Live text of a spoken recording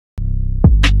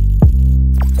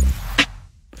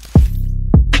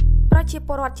ប្រជា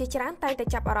ពលរដ្ឋជាច្រើនតែងតែ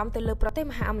ចាប់អារម្មណ៍ទៅលើប្រទេស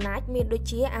មហាអំណាចមានដូច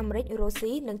ជាអាមេរិករុស្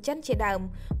ស៊ីនិងចិនជាដើម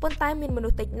ប៉ុន្តែមានមនុ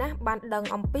ស្សតិចណាស់បានដឹង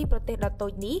អំពីប្រទេសដ៏តូ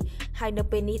ចនេះហើយនៅ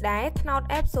ពេលនេះដែរ TNAOT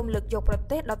App សូមលើកយកប្រ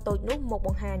ទេសដ៏តូចនោះមកប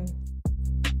ង្ហាញ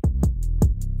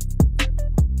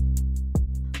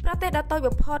ប្រទេសដ៏តូច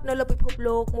បំផុតនៅលើពិភព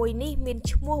លោកមួយនេះមាន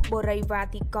ឈ្មោះបូរីវ៉ា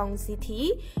ទីកង់ស៊ីធី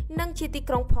និងជាទី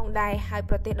ក្រុងផងដែរហើយ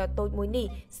ប្រទេសដ៏តូចមួយនេះ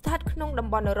ស្ថិតក្នុងតំ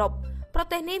បន់អឺរ៉ុបប្រ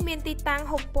ទេសនេះមានទីតាំង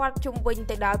ហុំព័ទ្ធជុំវិញ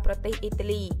ទៅដោយប្រទេសអ៊ីតា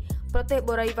លីប្រទេស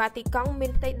បូរីវ៉ាទីកង់មា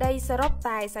នផ្ទៃដីសរុប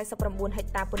តែ49ហិក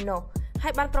តាប៉ុណ្ណោះហើ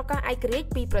យបានប្រកាសឯករាជ្យ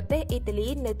ពីប្រទេសអ៊ីតាលី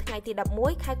នៅថ្ងៃទី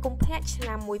11ខែកុម្ភៈឆ្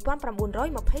នាំ1929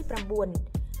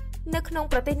នៅក្នុង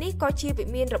ប្រទេសនេះក៏ជាវិ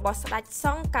មានរបស់ស្ដេចស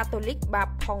ង្ឃកាតូលិកបាប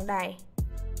ផងដែរ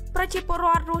ប្រជាពលរ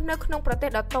ដ្ឋរស់នៅក្នុងប្រទេស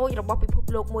ដ៏តូចរបស់ពិភព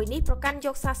លោកមួយនេះប្រកាន់យ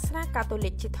កសាសនាកាតូលិ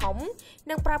កជាធំ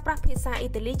និងប្រើប្រាស់ភាសាអ៊ី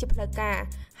តាលីជាផ្លូវការ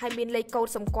ហើយមានលេខកូដ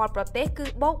សម្គាល់ប្រទេសគឺ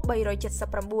បូក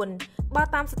379បើ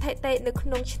តាមស្ថិតិនៅក្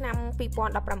នុងឆ្នាំ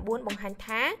2019បង្ហាញ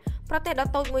ថាប្រទេសដ៏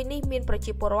តូចមួយនេះមានប្រ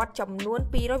ជាពលរដ្ឋចំនួន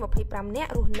225នា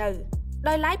ក់រស់នៅ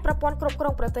ដោយឡែកប្រព័ន្ធគ្រប់គ្រ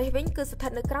ងប្រទេសវិញគឺស្ថិ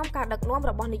តនៅក្រោមការដឹកនាំ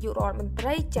របស់នាយករដ្ឋមន្ត្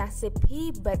រីចាស់សេភី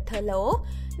បេតឡូ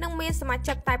និងមានសមា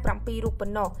ជិកតែ7រូបប៉ុ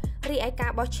ណ្ណោះរីឯកា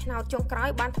របោះឆ្នោតចុងក្រោយ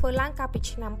បានធ្វើឡើងកាលពី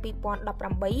ឆ្នាំ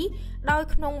2018ដោយ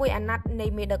ក្នុងមួយអាណត្តិនៃ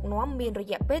មេដឹកនាំមានរ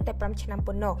យៈពេលតែ5ឆ្នាំ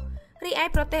ប៉ុណ្ណោះរីឯ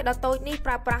ប្រទេសដ៏តូចនេះ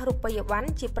ប្រើប្រាស់រូបិយប័ណ្ណ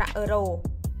ជាប្រាក់អឺរ៉ូ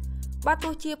បើ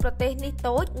ទោះជាប្រទេសនេះ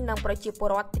តូចនិងប្រជាពល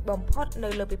រដ្ឋតិចបំផុតនៅ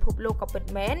លើពិភពលោកក៏ពិត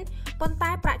មែនប៉ុន្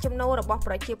តែប្រាក់ចំណូលរបស់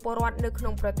ប្រជាពលរដ្ឋនៅក្នុ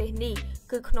ងប្រទេសនេះ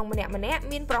គឺក្នុងម្នាក់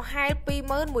មានប្រហែល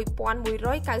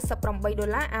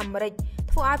$21,198អាមេរិក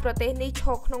ធ្វើឲ្យប្រទេសនេះឈ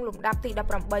រក្នុងលំដាប់ទី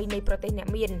18នៃប្រទេសអ្នក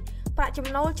មានប្រាក់ចំ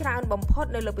ណូលច្រើនបំផុត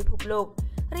នៅលើពិភពលោក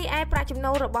រីឯប្រាក់ចំ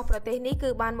ណូលរបស់ប្រទេសនេះគឺ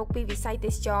បានមកពីវិស័យ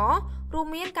ទេសចររួម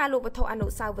មានការលក់វត្ថុអនុ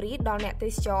ស្សាវរីយ៍ដល់អ្នកទេ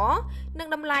សចរនិង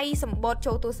តម្លៃសម្បត្តិ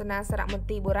ចូលទស្សនាសារមន្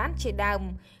ទីរបុរាណជាដើម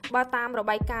បើតាមរ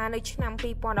បាយការណ៍នៅឆ្នាំ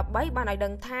2013បានឲ្យដឹ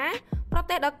ងថាប្រ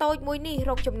ទេសដ៏តូចមួយនេះ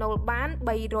រកចំណូលបាន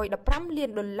$315លា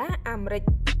នអាមេរិក